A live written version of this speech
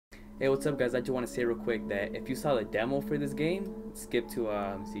Hey, what's up, guys? I just want to say real quick that if you saw the demo for this game, skip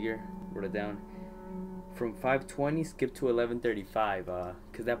to see here, wrote it down. From 5:20, skip to 11:35,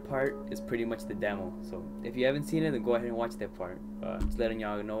 cause that part is pretty much the demo. So if you haven't seen it, then go ahead and watch that part. Just letting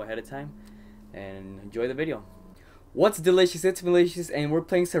y'all know ahead of time, and enjoy the video. What's delicious? It's Malicious, and we're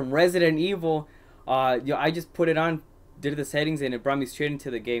playing some Resident Evil. Yo, I just put it on, did the settings, and it brought me straight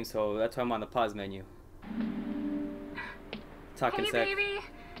into the game. So that's why I'm on the pause menu. Talking hey, sec. baby.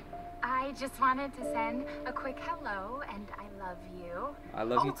 I just wanted to send a quick hello, and I love you. I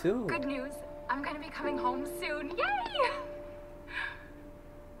love you too. Good news. I'm gonna be coming home soon. Yay!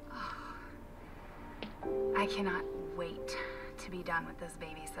 I cannot wait to be done with this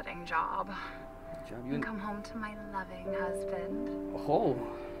babysitting job. Good job. And come home to my loving husband. Oh.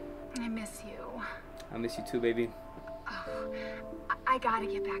 I miss you. I miss you too, baby. Oh, I gotta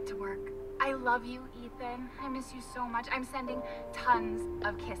get back to work. I love you, Ethan. I miss you so much. I'm sending tons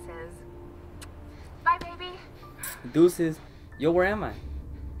of kisses. Bye, baby. Deuces. Yo, where am I?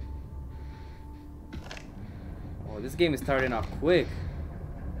 Oh, this game is starting off quick.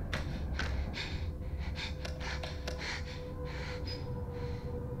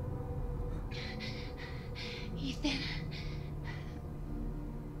 Ethan.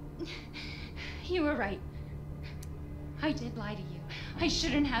 You were right. I did lie to you. I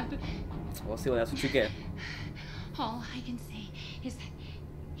shouldn't have. Well, see, well, that's what you get. All I can say is that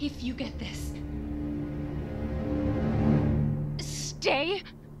if you get this, stay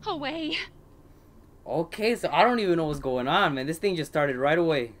away. Okay, so I don't even know what's going on, man. This thing just started right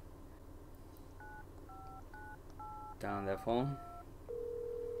away. Down that phone.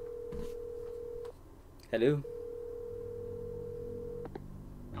 Hello.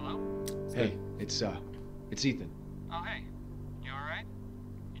 Hello? Hey, it's Ethan. Oh, hey. You alright?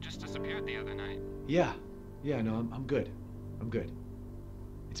 You just disappeared the other night. Yeah, no, I'm good. I'm good.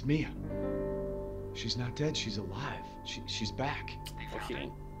 It's Mia. She's not dead, she's alive. She's back. They Oh, found she it?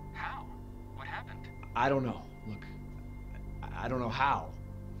 ain't. How? What happened? I don't know. Look, I don't know how,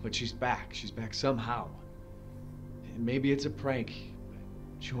 but she's back. She's back somehow. And maybe it's a prank.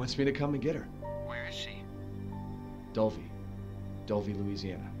 She wants me to come and get her. Where is she? Dulvey,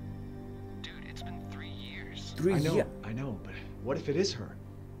 Louisiana. Dude, it's been 3 years. I know, but what if it is her?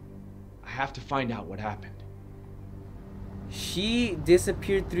 I have to find out what happened. She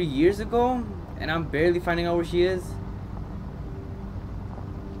disappeared 3 years ago, and I'm barely finding out where she is.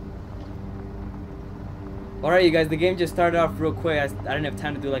 Alright, you guys, the game just started off real quick. I didn't have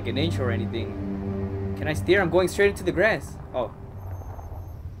time to do like an intro or anything. Can I steer? I'm going straight into the grass. Oh.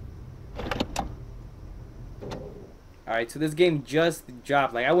 Alright, so this game just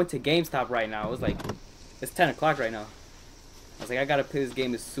dropped. Like, I went to GameStop right now. It was like, it's 10 o'clock right now. I was like, I gotta play this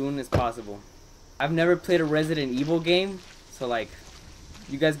game as soon as possible. I've never played a Resident Evil game, so like,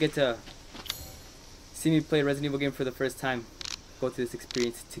 you guys get to see me play a Resident Evil game for the first time. Go through this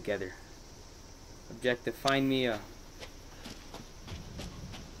experience together. Objective, find Mia.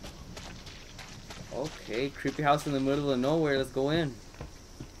 Okay, creepy house in the middle of nowhere. Let's go in.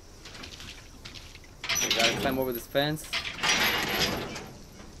 We gotta climb over this fence.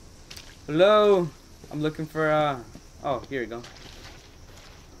 Hello? I'm looking for, oh, here we go.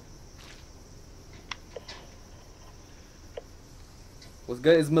 What's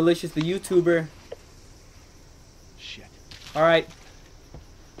good? Is Malicious the YouTuber? Shit. Alright.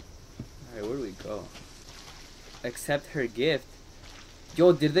 Alright, where do we go? Accept her gift.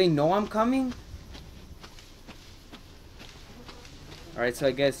 Yo, did they know I'm coming? Alright, so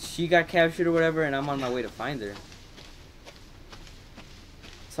I guess she got captured or whatever, and I'm on my way to find her.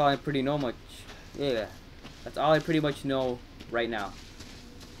 That's all I pretty know much. Yeah, that's all I pretty much know right now.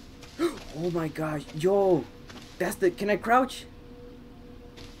 Oh my gosh, yo! That's the, can I crouch?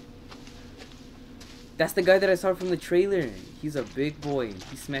 That's the guy that I saw from the trailer. He's a big boy.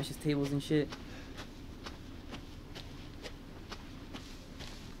 He smashes tables and shit.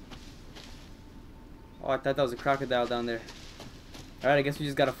 Oh, I thought that was a crocodile down there. Alright, I guess we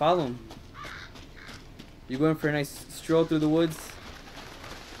just gotta follow him. You going for a nice stroll through the woods?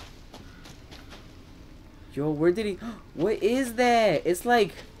 Yo, where did he... What is that? It's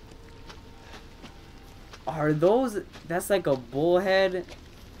like... Are those... That's like a bullhead.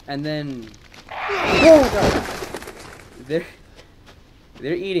 And then... Oh, God.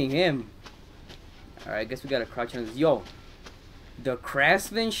 They're eating him. Alright, I guess we gotta crouch on this. Yo. The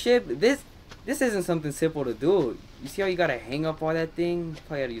craftsmanship. This isn't something simple to do. You see how you gotta hang up all that thing?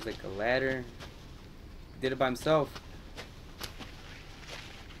 Probably gotta use like a ladder. Did it by himself.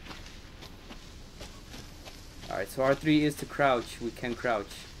 Alright, so R3 is to crouch. We can crouch.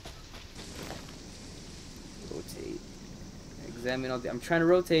 Rotate. Examine all the... I'm trying to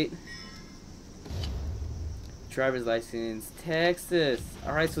rotate. Driver's license. Texas.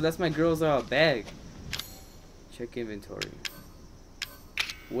 Alright, so that's my girl's bag. Check inventory.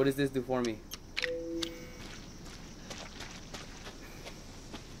 What does this do for me?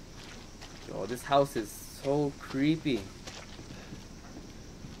 Yo, this house is so creepy.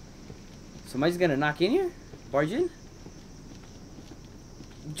 So am I just gonna knock in here? Barge in?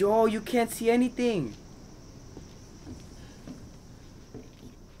 Yo, you can't see anything.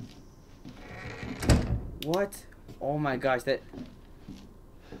 What? Oh my gosh, that...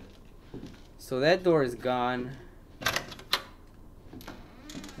 So that door is gone.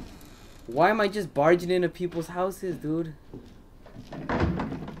 Why am I just barging into people's houses, dude?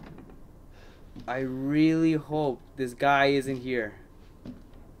 I really hope this guy isn't here.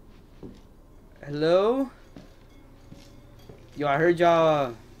 Hello? Yo, I heard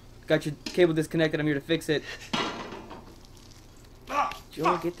y'all got your cable disconnected. I'm here to fix it.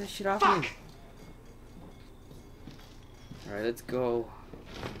 Joe, get that shit off me. Alright, let's go.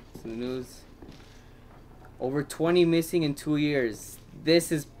 What's in the news? Over 20 missing in 2 years.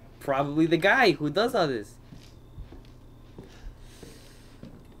 This is probably the guy who does all this.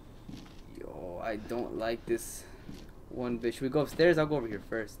 Yo, I don't like this one bit. Should we go upstairs? I'll go over here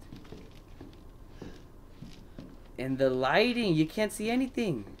first. And the lighting, you can't see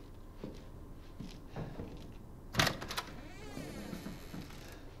anything.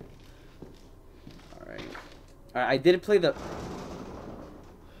 Alright, I did play the...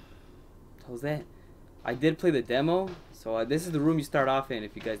 What was that? I did play the demo. So this is the room you start off in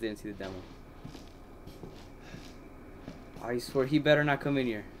if you guys didn't see the demo. I swear he better not come in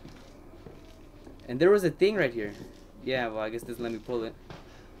here. And there was a thing right here. Yeah, well I guess this doesn't let me pull it.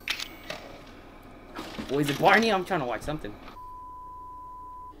 Oh, is it Barney? I'm trying to watch something.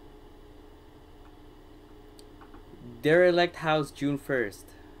 Derelict House, June 1st.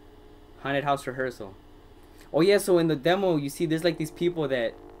 Haunted House Rehearsal. Oh yeah, so in the demo, you see there's like these people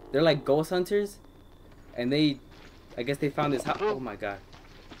that... They're like ghost hunters. And they... I guess they found this house. Oh my god.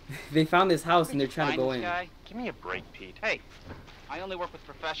 They found this house and they're trying to go in. Guy? Give me a break, Pete. Hey, I only work with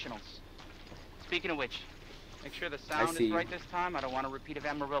professionals. Speaking of which, make sure the sound is right this time. I don't want a repeat of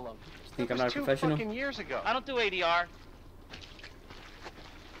Amarillo. You think I'm not a professional? 2 fucking years ago. I don't do ADR.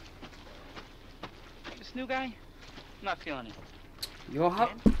 This new guy, I'm not feeling it. Yo, how...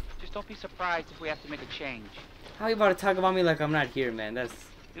 Just don't be surprised if we have to make a change. How you about to talk about me like I'm not here, man? That's...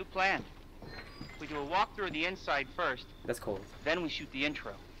 New plan. We do a walkthrough of the inside first. That's cold. Then we shoot the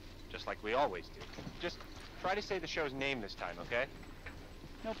intro. Just like we always do. Just try to say the show's name this time, okay?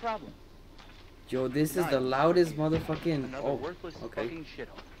 No problem. Yo, this is the loudest motherfucking... Another worthless okay. fucking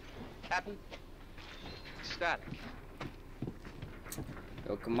shithole. Happy? Ecstatic.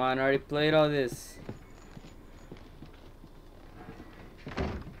 Yo, come on, I already played all this.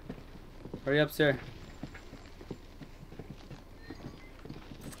 Hurry up, sir.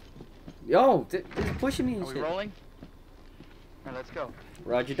 Yo, this is pushing me and Are we shit. rolling? Alright, let's go.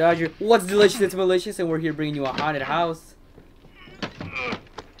 Roger Dodger. What's delicious? It's Malicious, and we're here bringing you a haunted house.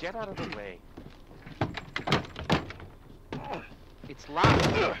 Get out of the way. It's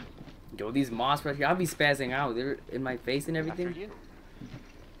loud. Yo, these moths right here, I'll be spazzing out. They're in my face and everything. After you.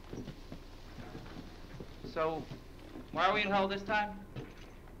 So, why are we in hell this time?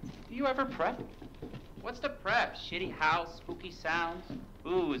 Do you ever prep? What's the prep? Shitty house, spooky sounds?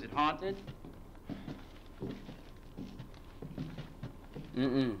 Ooh, is it haunted?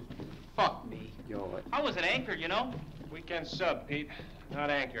 Fuck me. Yo, what? I was an anchor, you know? Weekend sub, Pete. Not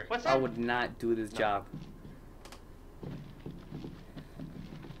anchor. What's I that? would not do this job.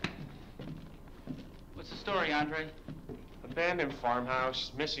 What's the story, Andre? Abandoned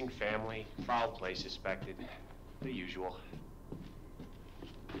farmhouse, missing family, foul play suspected. The usual.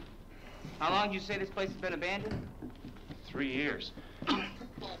 How long did you say this place has been abandoned? 3 years.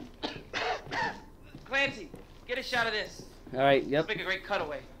 Clancy, get a shot of this. Alright, yep. Let's make a great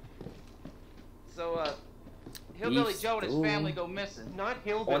cutaway. So, Hillbilly Joe and his family go missing. Not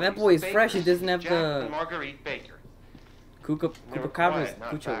hillbillies. Oh, that boy is Bakers. fresh. He doesn't have Jack the... and Marguerite Baker. Cuca They were cabras. quiet,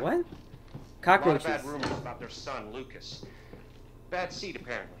 not Cucha, back. what? A lot Cockroaches. of bad rumors about their son, Lucas. Bad seed,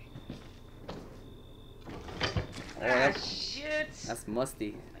 apparently. Oh, that's, shit. that's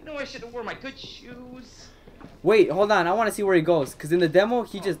musty. I know I should have worn my good shoes. Wait, hold on. I want to see where he goes. Because in the demo,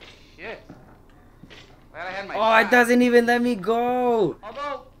 he just... Shit. Glad I had my Oh, shot. it doesn't even let me go.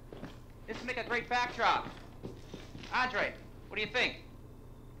 Although, this would make a great backdrop. Andre, what do you think?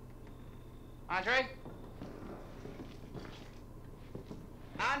 Andre?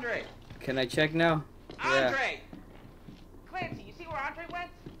 Andre! Can I check now? Yeah. Andre! Clancy, you see where Andre went?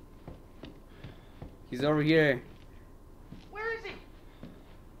 He's over here. Where is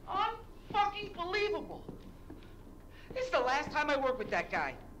unbelievable. This is the last time I work with that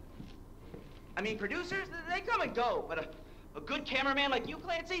guy. I mean, producers, they come and go, but a good cameraman like you,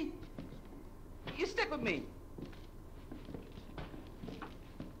 Clancy, you stick with me.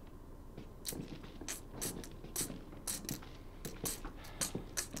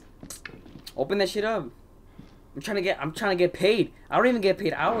 Open that shit up. I'm trying to get paid. I don't even get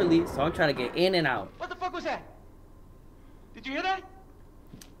paid hourly, so I'm trying to get in and out. What the fuck was that? Did you hear that?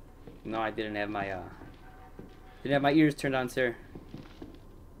 No, I didn't have my ears turned on, sir.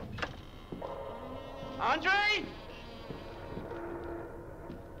 Andre?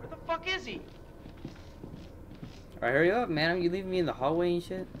 Where the fuck is he? Alright, hurry up, man. You leaving me in the hallway and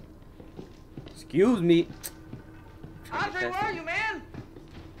shit? Excuse me. Andre, where are you, man?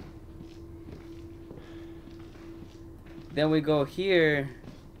 Then we go here.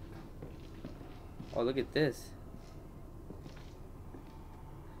 Oh, look at this.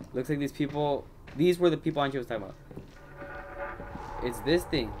 Looks like these were the people Andre was talking about. It's this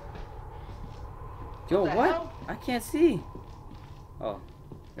thing. Yo, what? Hell? I can't see. Oh,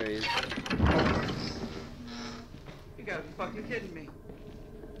 there he is. You gotta be fucking kidding me.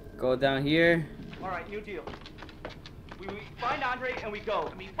 Go down here. Alright, new deal. We find Andre and we go.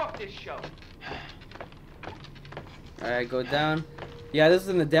 I mean, fuck this show. Alright, go down. Yeah, this is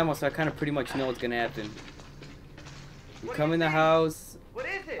in the demo, so I kind of pretty much know what's gonna happen. You come in the house. What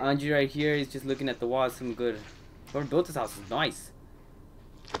is it? Andre right here, he's just looking at the wall. Some good. Whoever built this house is nice.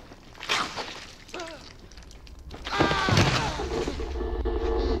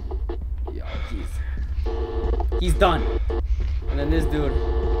 Yo, he's done. And then this dude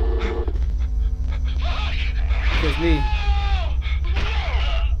kills me.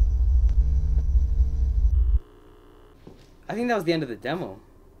 I think that was the end of the demo.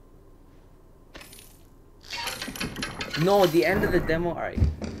 No, the end of the demo. Alright.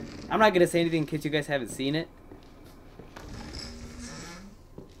 I'm not gonna say anything in case you guys haven't seen it.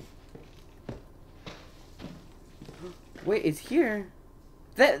 Wait, it's here?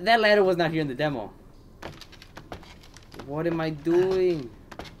 That ladder was not here in the demo. What am I doing?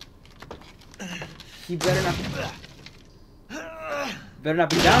 He better not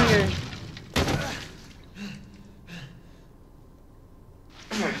be down here.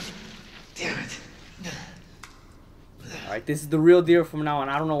 Damn it. Alright, this is the real deal from now on.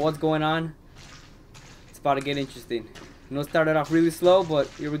 I don't know what's going on. It's about to get interesting. You know, it started off really slow, but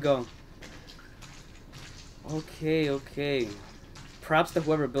here we go. Okay, okay. Props to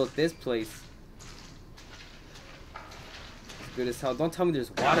whoever built this place. It's good as hell. Don't tell me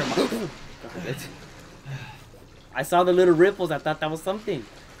there's water. God, I saw the little ripples. I thought that was something.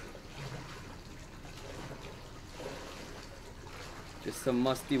 Just some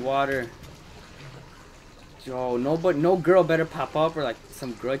musty water. Yo, no girl better pop up or like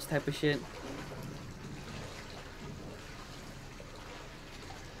some grudge type of shit.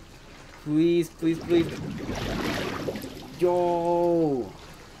 Please, please, please. Yo.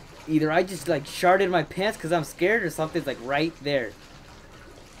 Either I just like sharded my pants because I'm scared or something's like right there.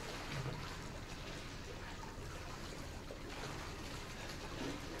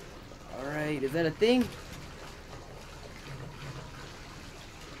 Alright, is that a thing?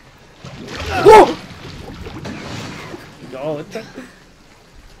 Whoa! Yo, what the?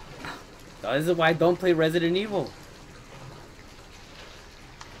 This is why I don't play Resident Evil.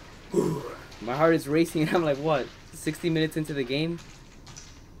 My heart is racing and I'm like, what? 60 minutes into the game?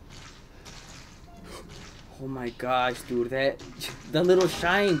 Oh my gosh, dude, that little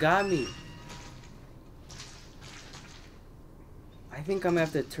shine got me. I think I'm gonna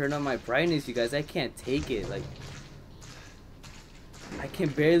have to turn on my brightness, you guys. I can't take it. Like, I can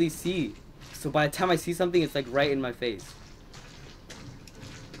barely see. So by the time I see something, it's like right in my face.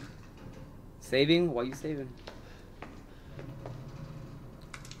 Saving? Why are you saving?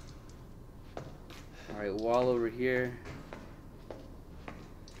 Alright, wall over here.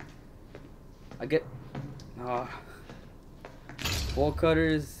 I get... Bolt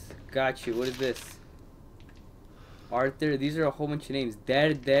cutters. Got you. What is this? Arthur. These are a whole bunch of names.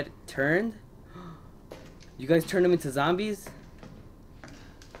 Dead. Turned? You guys turned them into zombies?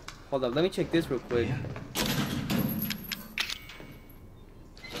 Hold up. Let me check this real quick.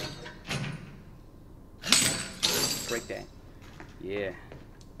 Break that. Yeah.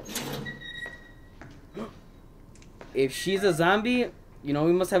 If she's a zombie, you know,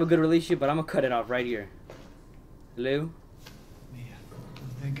 we must have a good relationship, but I'm gonna cut it off right here. Hello? Mia,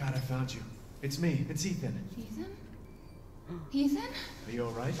 thank God I found you. It's me. It's Ethan. Ethan? Ethan? Are you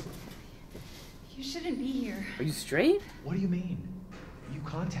alright? You shouldn't be here. Are you straight? What do you mean? You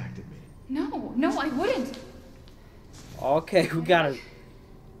contacted me. No, I wouldn't. Okay, we gotta...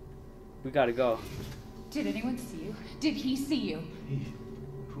 We gotta go. Did anyone see you? Did he see you? Hey,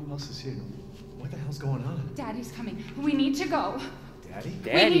 who else is here? What the hell's going on? Daddy's coming. We need to go. Daddy?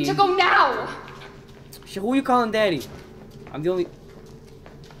 Daddy? We need to go now! Shit, who you calling daddy? I'm the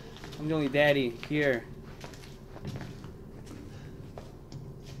only daddy here.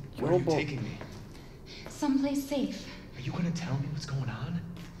 Where are you Robo. taking me? Someplace safe. Are you gonna tell me what's going on?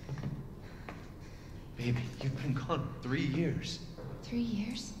 Baby, you've been gone 3 years. 3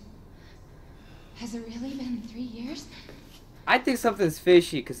 years? Has it really been 3 years? I think something's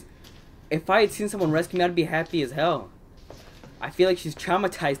fishy, because if I had seen someone rescue me, I'd be happy as hell. I feel like she's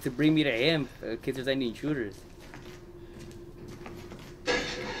traumatized to bring me to him in case there's any intruders.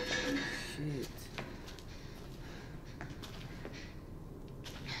 Shit.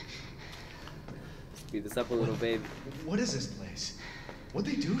 Speed this up a little, babe. What is this place? What'd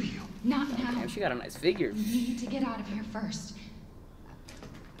they do to you? Not now. Damn, she got a nice figure. We need to get out of here first.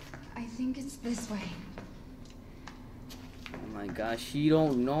 I think it's this way. Oh my gosh, she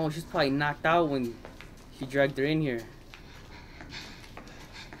don't know. She's probably knocked out when she dragged her in here.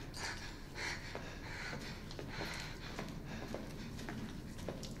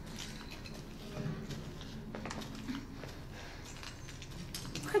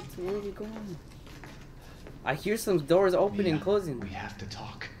 What? Where are we going? I hear some doors opening and closing. We have to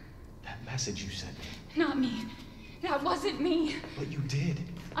talk. That message you sent me. Not me. That wasn't me. But you did.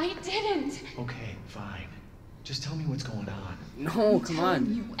 I didn't. Okay, fine. Just tell me what's going on. No, I'm come telling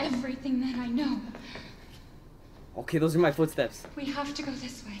on. you everything that I know. Okay, those are my footsteps. We have to go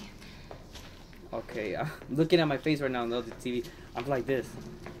this way. Okay, I'm looking at my face right now on the other TV. I'm like this.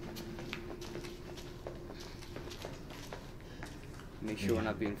 Make sure we're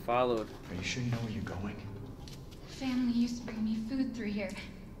not being followed. Are you sure you know where you're going? Family used to bring me food through here.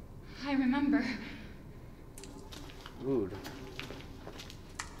 I remember. Rude.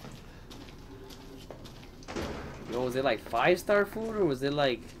 Yo, was it like 5-star food or was it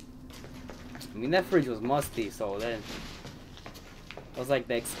like... I mean, that fridge was musty, so then... It was like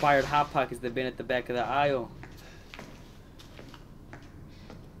the expired Hot Pockets that been at the back of the aisle.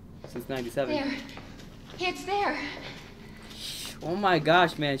 Since 97. There. It's there. Oh my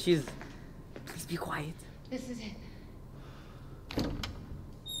gosh, man, she's... Please be quiet. This is it.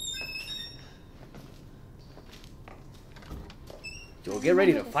 Joe, get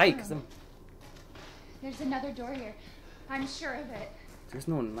ready to fight, cause There's another door here. I'm sure of it. there's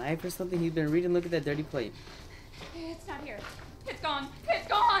no knife or something he's been reading. Look at that dirty plate. It's not here. It's gone. It's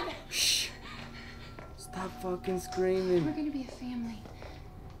gone. Shh. Stop fucking We're screaming. gonna be a family.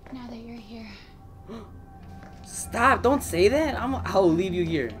 Now that you're here. Stop, don't say that. I'll leave you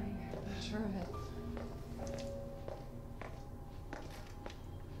here. Sure of it.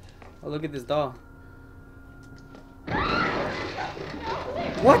 Oh, look at this doll.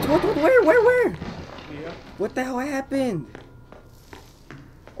 What? Where? Yeah. What the hell happened?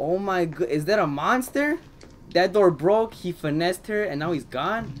 Oh my god, is that a monster? That door broke, he finessed her, and now he's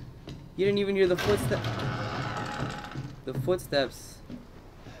gone? You didn't even hear the footsteps. The footsteps.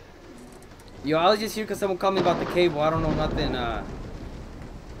 Yo, I was just here because someone called me about the cable. I don't know nothing.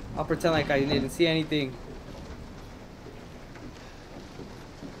 I'll pretend like I didn't see anything.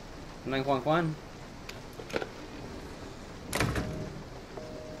 911.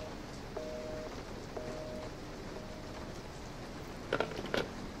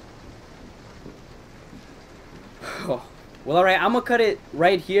 Oh. Well, alright, I'm gonna cut it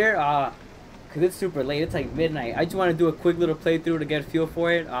right here, cause it's super late. It's like midnight. I just want to do a quick little playthrough to get a feel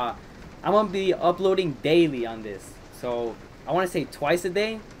for it. I'm gonna be uploading daily on this, so I want to say twice a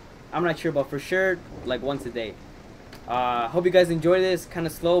day. I'm not sure, but for sure, like once a day. Hope you guys enjoy this. Kind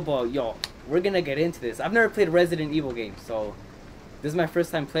of slow, but yo, we're gonna get into this. I've never played a Resident Evil game, so this is my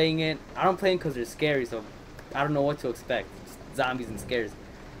first time playing it. I don't play them because they're scary, so I don't know what to expect. Just zombies and scares.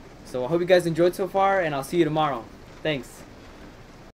 So I hope you guys enjoyed so far, and I'll see you tomorrow. Thanks.